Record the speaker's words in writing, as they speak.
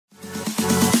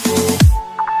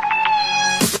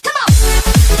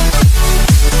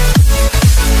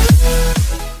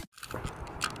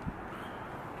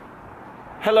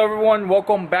Hello everyone,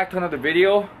 welcome back to another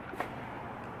video.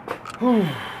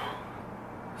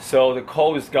 So the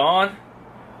cold is gone.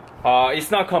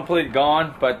 It's not completely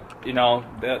gone, but you know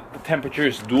the temperature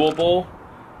is doable.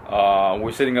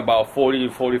 We're sitting about 40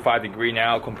 to 45 degrees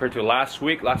now compared to last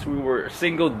week. Last week we were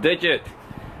single digit.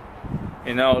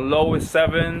 You know, low is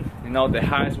 7. You know, the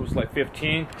highest was like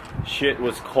 15. Shit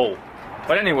was cold.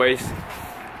 But anyways,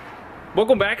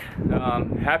 welcome back.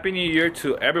 Happy New Year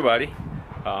to everybody.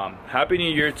 Happy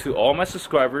New Year to all my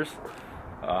subscribers.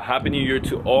 Happy New Year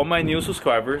to all my new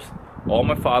subscribers, all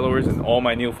my followers, and all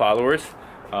my new followers.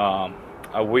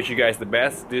 I wish you guys the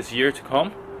best this year to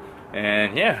come.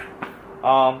 And yeah,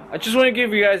 I just want to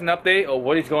give you guys an update of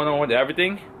what is going on with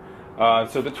everything.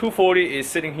 So the 240 is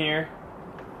sitting here.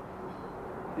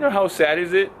 You know how sad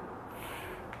is it?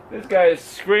 This guy is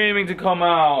screaming to come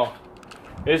out.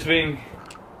 It's been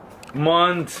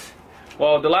months.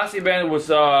 Well, the last event was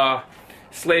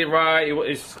sleigh ride.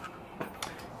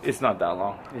 It's not that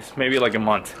long. It's maybe like a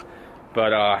month.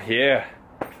 But yeah,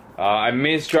 I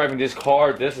miss driving this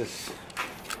car. This is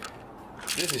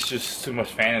just too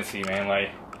much fantasy, man. Like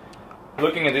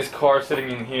looking at this car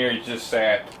sitting in here is just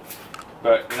sad.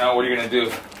 But you know what are you gonna do?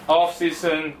 Off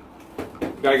season,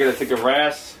 gotta take a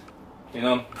rest. You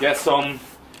know, get some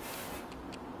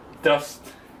dust.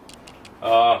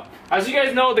 As you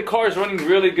guys know, the car is running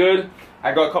really good.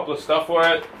 I got a couple of stuff for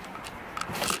it.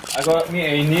 I got me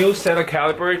a new set of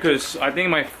caliper because I think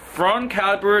my front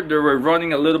caliper, they were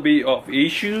running a little bit of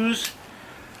issues.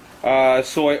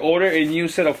 So I ordered a new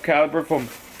set of caliper from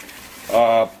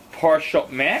Part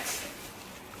Shop Max.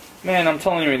 Man, I'm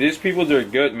telling you, these people, they're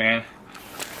good, man.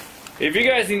 If you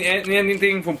guys need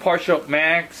anything from Part Shop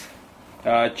Max,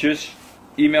 just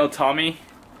email Tommy.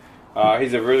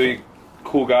 He's a really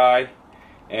cool guy,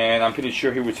 and I'm pretty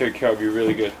sure he will take care of you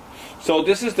really good. So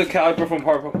this is the caliper from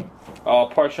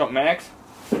Part Shop Max.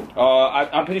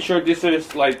 I'm pretty sure this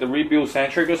is like the rebuild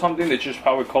centric or something. They just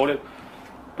powder coated,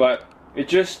 but it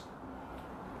just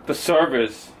the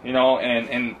service, you know,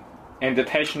 and the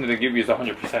attention that they give you is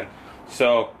 100%.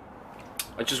 So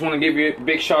I just want to give you a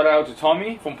big shout out to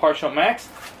Tommy from Part Shop Max.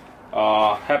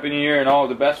 Happy New Year and all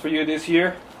the best for you this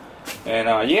year.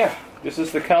 And yeah, this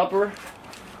is the caliper.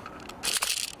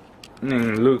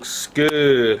 Looks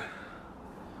good.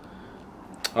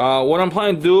 What I'm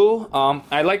planning to do,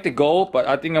 I like the gold, but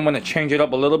I think I'm gonna change it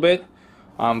up a little bit.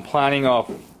 I'm planning of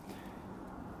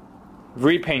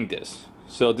repaint this.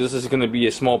 So this is gonna be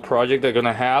a small project they're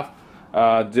gonna have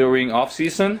during off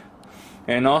season.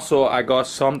 And also I got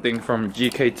something from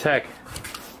Gktech.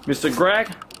 Mr. Greg,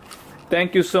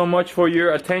 thank you so much for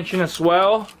your attention as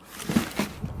well.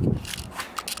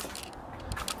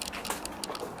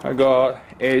 I got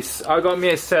me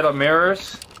a set of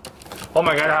mirrors. Oh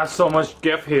my god, I have so much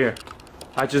gift here.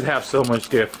 I just have so much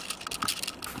gift.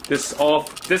 This is all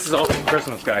for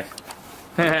Christmas, guys.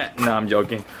 No, I'm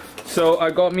joking. So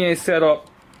I got me a set of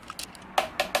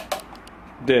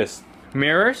this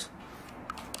mirrors.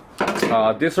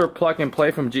 These are plug and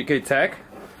play from Gktech.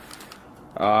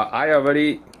 I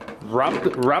already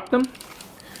wrapped them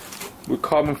with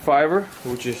carbon fiber,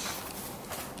 which is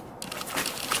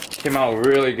came out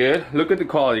really good. Look at the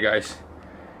quality, guys.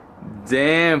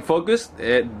 Damn, focus.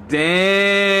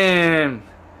 Damn,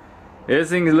 this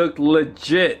thing look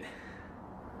legit.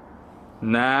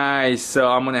 Nice. So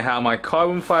I'm gonna have my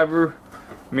carbon fiber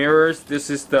mirrors. This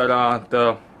is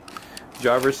the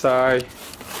driver's side.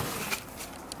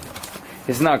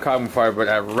 It's not carbon fiber, but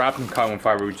I wrapped in carbon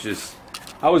fiber, which is,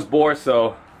 I was bored,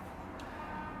 so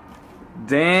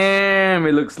damn,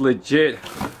 it looks legit.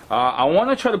 I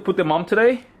want to try to put them on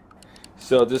today,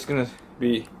 so this is gonna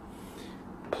be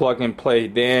plug and play.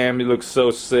 Damn, it looks so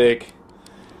sick.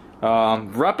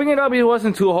 Wrapping it up, it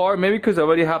wasn't too hard, maybe because I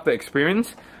already have the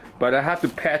experience, but I have to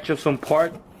patch up some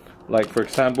part, like for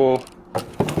example,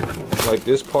 like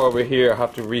this part over here. I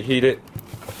have to reheat it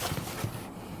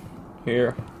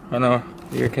here. I know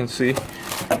you can see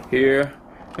here,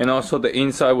 and also the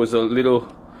inside was a little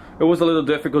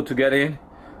difficult to get in,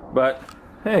 but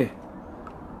hey,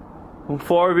 from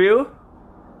far view,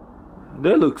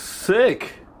 they look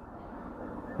sick.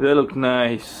 They look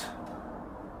nice.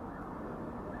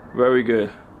 Very good.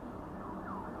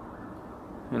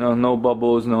 You know, no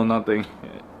bubbles, no nothing.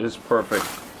 It's perfect.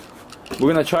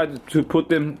 We're gonna try to put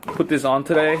this on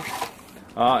today.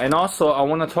 And also I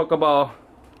wanna talk about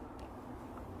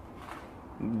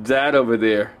that over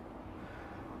there.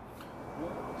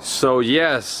 So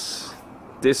yes,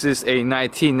 this is a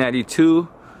 1992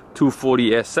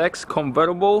 240Sx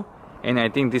Convertible. And I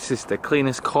think this is the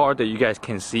cleanest car that you guys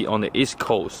can see on the East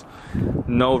Coast.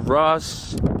 No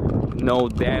rust, no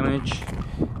damage.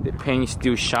 The paint is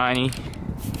still shiny.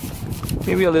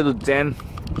 maybe a little dent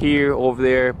here, over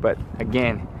there, but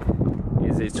again,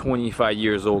 it's a 25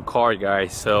 years old car,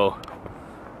 guys, so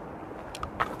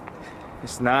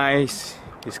it's nice,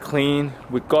 it's clean.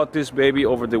 We got this baby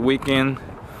over the weekend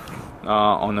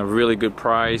on a really good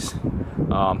price.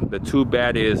 The too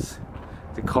bad is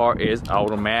the car is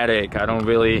automatic. I don't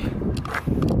really,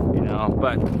 you know,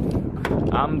 but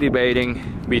I'm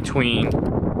debating between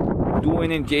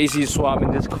doing a JC swap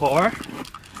in this car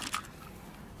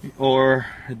or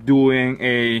doing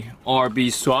a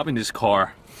RB swap in this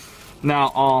car. Now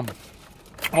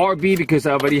RB, because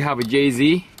I already have a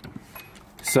JZ,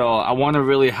 so I want to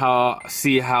really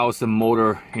see how the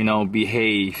motor, you know,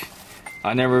 behave.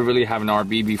 I never really have an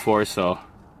RB before, so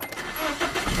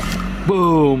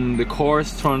boom, the car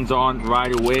turns on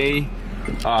right away.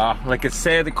 Like I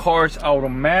said, the car is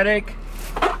automatic.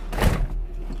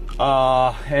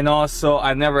 And also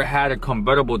I never had a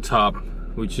convertible top,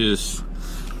 which is,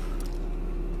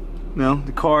 you know,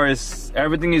 the car is,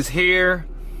 everything is here.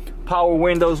 Power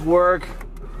windows work,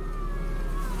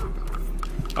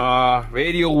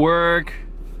 radio work,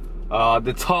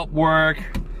 the top work.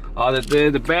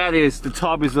 The bad is the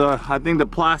top is I think the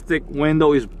plastic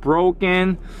window is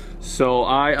broken, so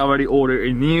I already ordered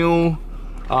a new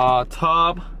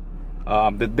top.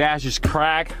 The dash is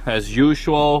cracked as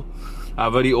usual.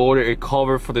 I've already ordered a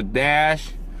cover for the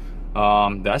dash.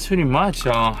 That's pretty much.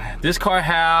 This car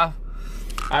have,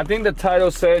 I think the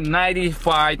title said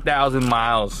 95,000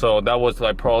 miles, so that was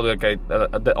like probably like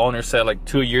the owner said like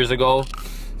 2 years ago.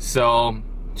 So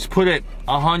just put it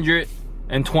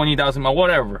 120,000 miles,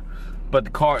 whatever. But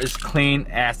the car is clean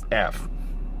as F.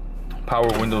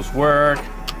 Power windows work,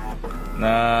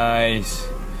 nice.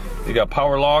 You got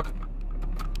power lock.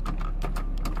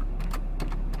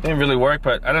 Didn't really work,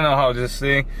 but I don't know how this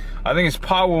thing. I think it's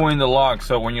power window lock.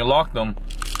 So when you lock them,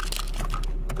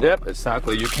 yep,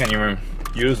 exactly. You can't even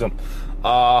use them.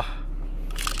 The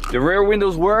rear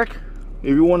windows work. If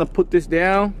you want to put this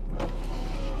down,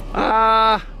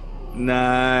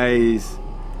 nice.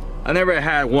 I never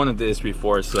had one of this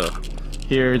before, so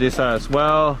here this as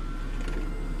well.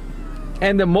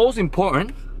 And the most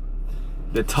important,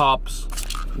 the tops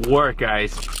work,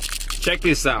 guys. Check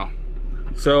this out.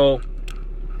 So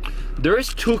there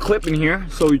is 2 clips in here,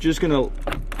 so you're just gonna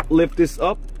lift this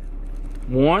up,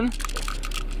 one,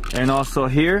 and also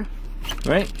here,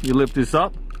 right? You lift this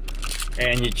up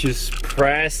and you just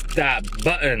press that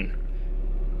button,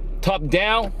 top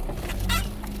down.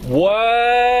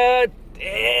 What?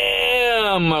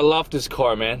 Damn, I love this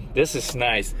car, man. This is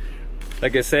nice.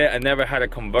 Like I said, I never had a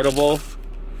convertible.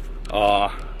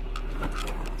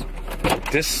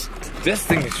 This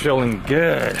thing is feeling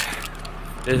good.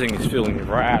 This thing is feeling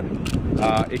rad.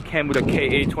 It came with a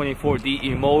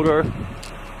KA24DE motor.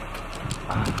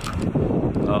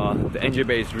 The engine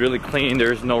bay is really clean.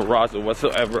 There's no rust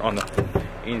whatsoever on the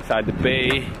inside the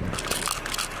bay.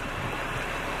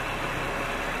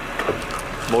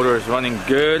 Motor is running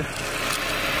good.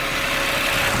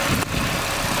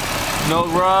 No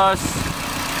rust.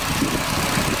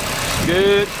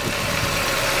 Good.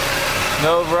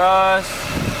 No rust.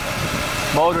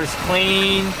 Motor is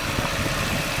clean.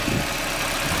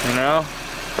 You know,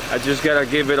 I just gotta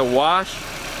give it a wash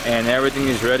and everything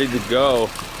is ready to go.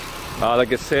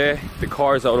 Like I said, the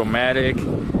car is automatic,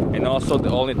 and also the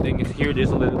only thing is here,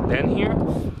 there's a little dent here,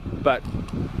 but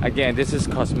again, this is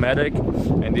cosmetic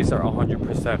and these are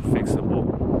 100% fixable.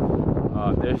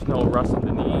 There's no rust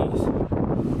underneath.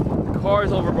 The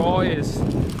car's overall is,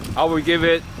 I would give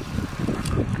it,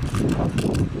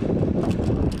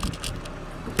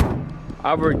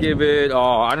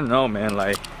 I don't know, man,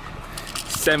 like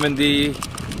 70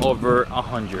 over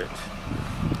 100.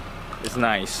 It's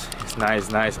nice. It's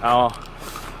nice.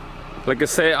 Like I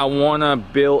said, I wanna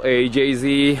build a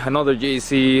JZ, another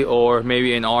JC, or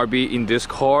maybe an RB in this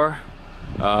car,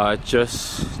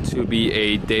 just to be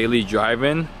a daily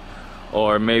driving,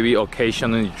 or maybe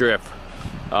occasionally drift.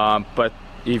 But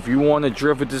if you want to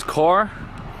drift with this car,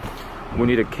 we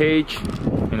need a cage,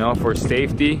 you know, for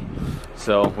safety.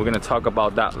 So we're gonna talk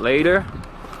about that later.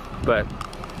 But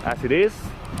as it is,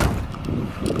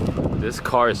 this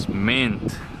car is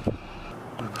mint.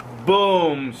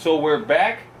 Boom! So we're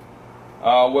back.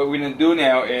 What we're gonna do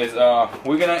now is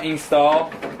we're gonna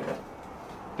install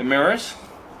the mirrors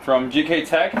from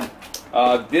Gktech.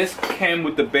 This came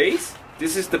with the base.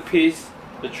 This is the piece,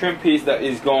 the trim piece that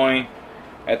is going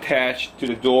attached to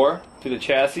the door, to the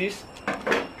chassis.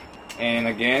 And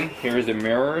again, here's the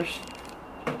mirrors.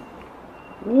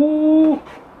 Woo!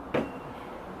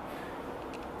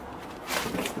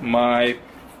 My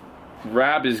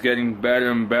wrap is getting better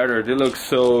and better. They look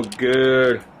so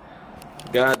good.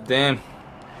 God damn.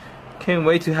 Can't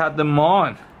wait to have them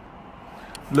on.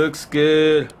 Looks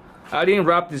good. I didn't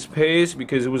wrap this paste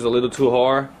because it was a little too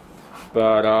hard,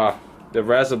 but the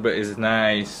rest of it is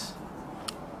nice.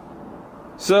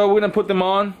 So we're gonna put them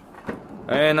on,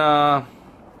 and I'll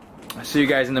see you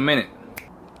guys in a minute.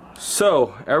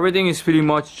 So everything is pretty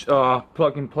much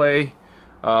plug and play.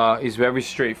 It's very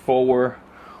straightforward.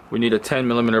 We need a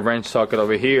 10mm wrench socket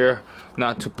over here.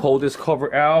 Now to pull this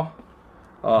cover out,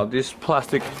 this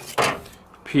plastic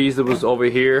piece that was over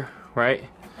here, right,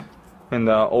 and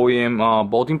the OEM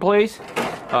bolting place,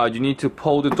 you need to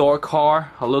pull the door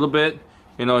car a little bit,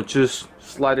 you know, just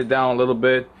slide it down a little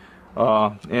bit,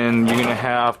 and you're gonna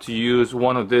have to use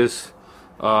one of this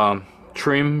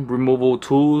trim removal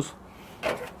tools.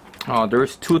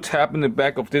 There's 2 tabs in the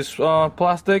back of this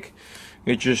plastic.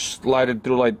 You just slide it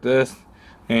through like this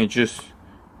and just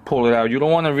pull it out. You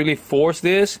don't want to really force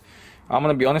this. I'm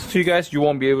gonna be honest to you guys, you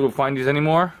won't be able to find this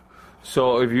anymore.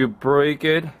 So if you break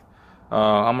it,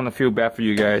 I'm gonna feel bad for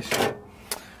you guys.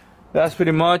 That's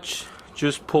pretty much.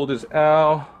 Just pull this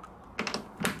out.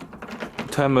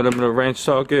 10mm wrench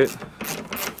socket,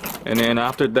 and then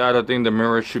after that, I think the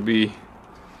mirror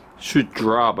should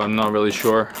drop. I'm not really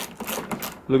sure.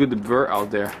 Look at the vert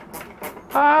out there.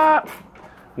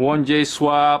 1J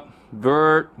swap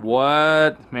vert.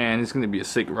 What, man? It's gonna be a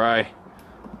sick ride.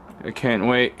 I can't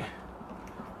wait.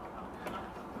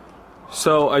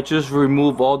 So I just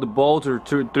removed all the bolts, or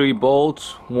 3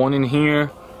 bolts, 1 in here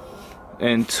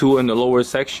and 2 in the lower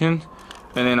section,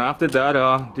 and then after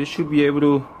that, this should be able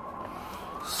to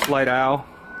slide out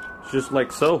just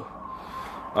like so.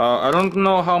 I don't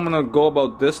know how I'm gonna go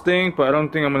about this thing, but I don't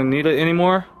think I'm gonna need it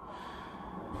anymore.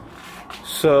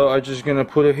 So I'm just gonna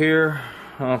put it here.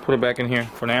 I'll put it back in here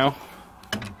for now.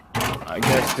 I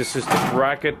guess this is the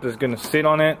bracket that's gonna sit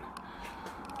on it.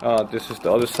 This is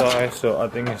the other side, so I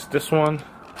think it's this one.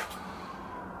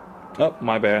 Oh,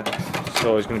 my bad.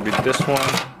 So it's gonna be this one.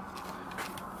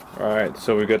 Alright,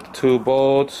 so we got the 2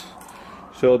 bolts.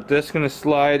 So this is gonna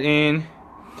slide in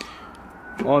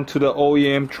onto the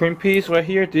OEM trim piece right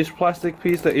here. This plastic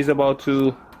piece that is about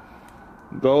to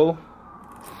go.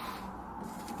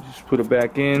 Just put it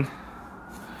back in.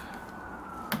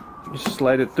 Just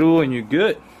slide it through and you're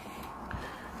good.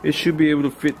 It should be able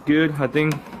to fit good. I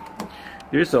think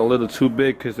it's a little too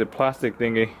big because the plastic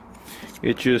thingy,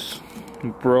 it just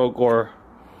broke, or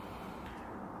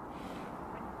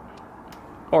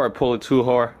I pulled it too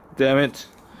hard. Damn it,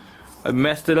 I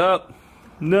messed it up.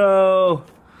 No,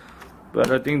 but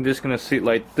I think this is gonna sit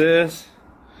like this.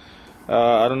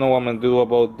 I don't know what I'm gonna do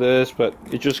about this, but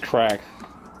it just cracked.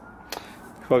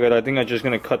 Fuck it, I think I'm just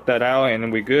gonna cut that out and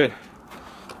then we're good.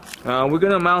 We're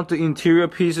gonna mount the interior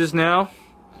pieces now,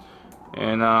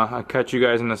 and I'll catch you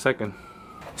guys in a second.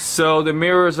 So the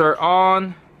mirrors are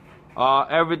on.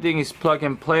 Everything is plug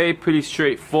and play, pretty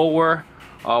straightforward.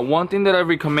 One thing that I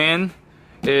recommend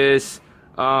is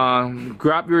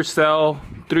grab yourself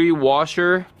 3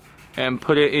 washer and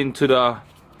put it into the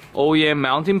OEM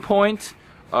mounting point,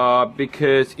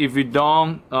 because if you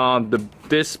don't,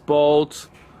 this bolt,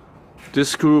 this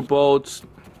screw bolts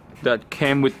that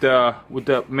came with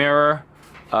the mirror,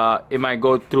 it might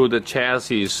go through the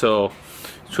chassis. So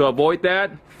to avoid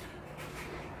that,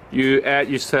 you add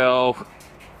yourself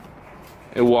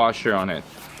a washer on it.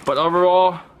 But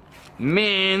overall,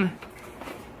 man,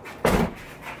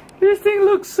 this thing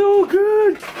looks so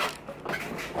good.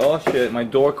 Oh shit, my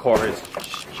door car is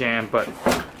jammed, but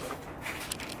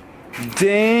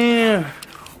damn,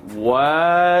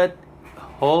 what?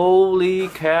 Holy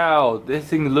cow, this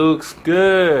thing looks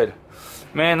good.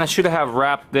 Man, I should have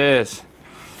wrapped this.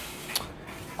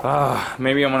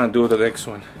 Maybe I'm gonna do the next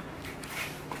one.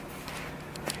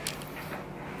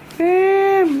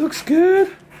 Damn, looks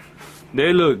good.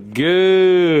 They look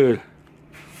good.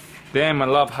 Damn, I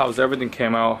love how everything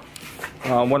came out.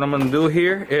 What I'm gonna do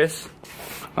here is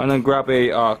I'm gonna grab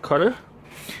a cutter,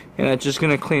 and I'm just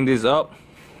gonna clean this up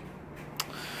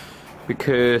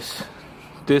because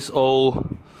this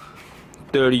old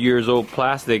 30 years old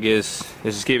plastic is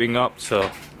giving up. So,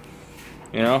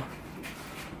 you know,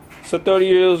 so 30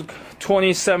 years,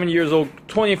 27 years old,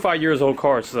 25 years old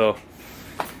car, so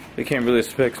they can't really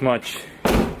fix much.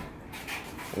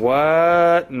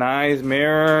 What? Nice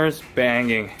mirrors,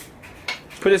 banging.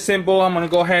 Pretty simple. I'm gonna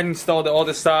go ahead and install the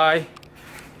other side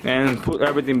and put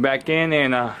everything back in,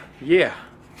 and yeah.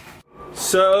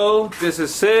 So this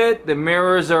is it. The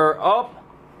mirrors are up.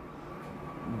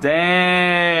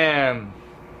 Damn,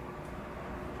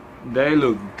 they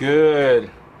look good.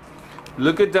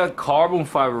 Look at that carbon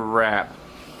fiber wrap.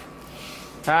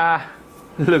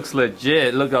 Looks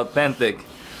legit. Look authentic.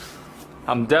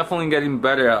 I'm definitely getting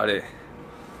better at it.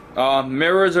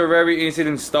 Mirrors are very easy to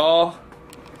install.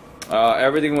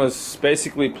 Everything was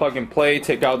basically plug and play.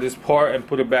 Take out this part and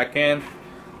put it back in.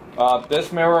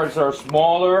 These mirrors are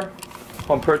smaller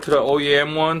compared to the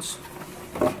OEM ones.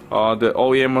 The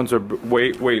OEM ones are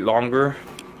way longer.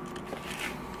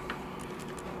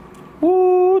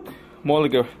 Woo!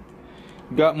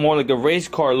 Got more like a race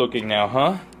car looking now,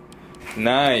 huh?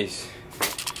 Nice.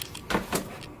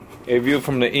 A view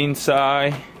from the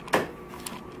inside.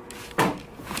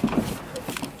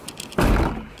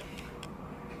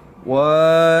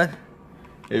 What?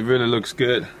 It really looks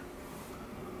good.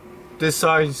 This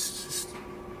side's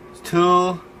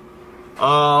too.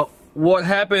 What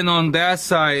happened on that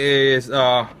side is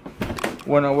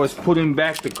when I was putting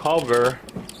back the cover,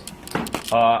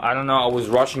 I don't know, I was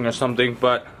rushing or something,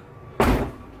 but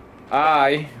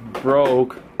I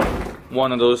broke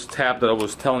one of those tabs that I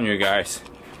was telling you guys.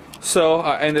 So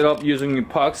I ended up using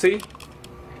epoxy.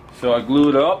 So I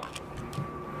glued it up,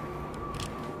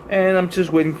 and I'm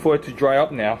just waiting for it to dry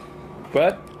up now.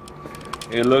 But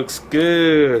it looks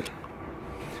good.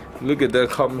 Look at that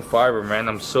carbon fiber, man.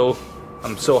 I'm so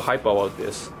hype about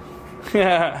this.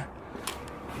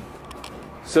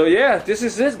 So yeah, this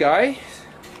is it, guys.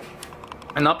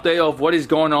 An update of what is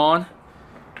going on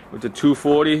with the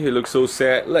 240. It looks so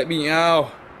sad. Let me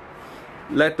out.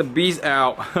 Let the beast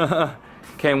out.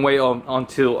 Can't wait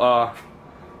until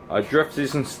drift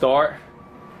season start.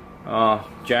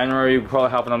 January, we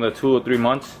probably have another 2 or 3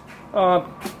 months.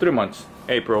 3 months.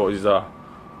 April is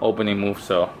opening move,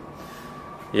 so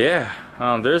yeah.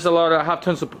 There's a lot. I have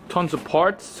tons of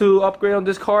parts to upgrade on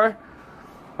this car.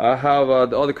 I have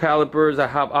the other calipers. I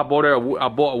bought a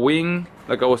wing,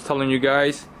 like I was telling you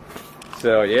guys.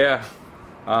 So yeah.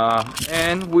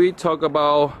 And we talk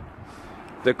about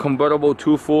the convertible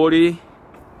 240.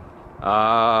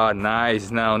 Nice.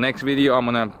 Now next video I'm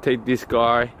gonna take this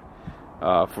guy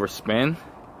for a spin.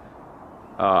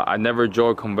 I never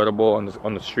drove convertible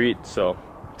on the street, so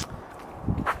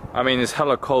I mean it's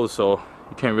hella cold, so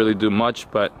you can't really do much,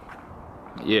 but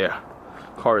yeah,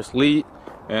 car is lit.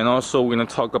 And also we're gonna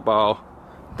talk about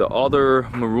the other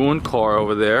maroon car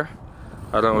over there.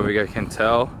 I don't know if you guys can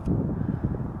tell.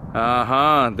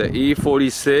 The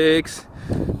E46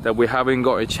 that we haven't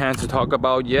got a chance to talk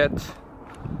about yet.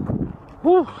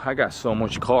 Whew, I got so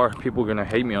much car. People are gonna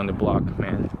hate me on the block,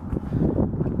 man.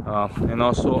 And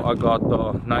also I got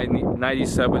the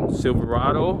 97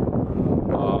 Silverado.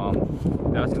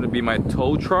 That's gonna be my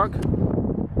tow truck.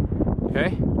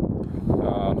 Okay.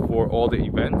 For all the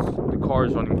events. The car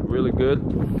is running really good.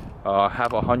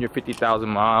 Have 150,000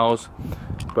 miles,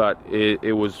 but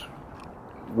it was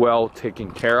well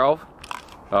taken care of.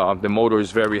 The motor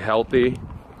is very healthy.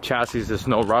 Chassis, there's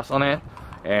no rust on it,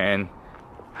 and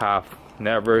have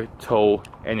never towed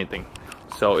anything,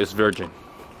 so it's virgin.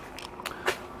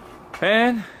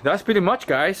 And that's pretty much,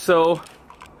 guys. So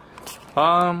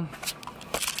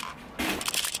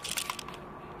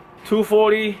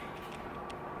 240.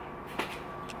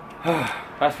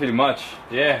 That's pretty much.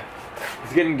 Yeah,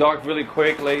 it's getting dark really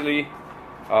quick lately.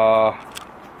 I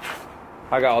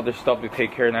got other stuff to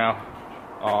take care now.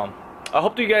 I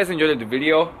hope you guys enjoyed the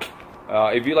video.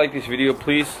 If you like this video,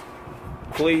 please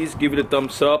give it a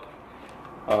thumbs up.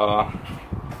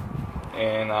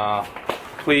 And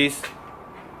please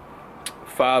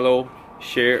follow,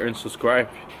 share, and subscribe.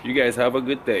 You guys have a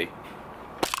good day.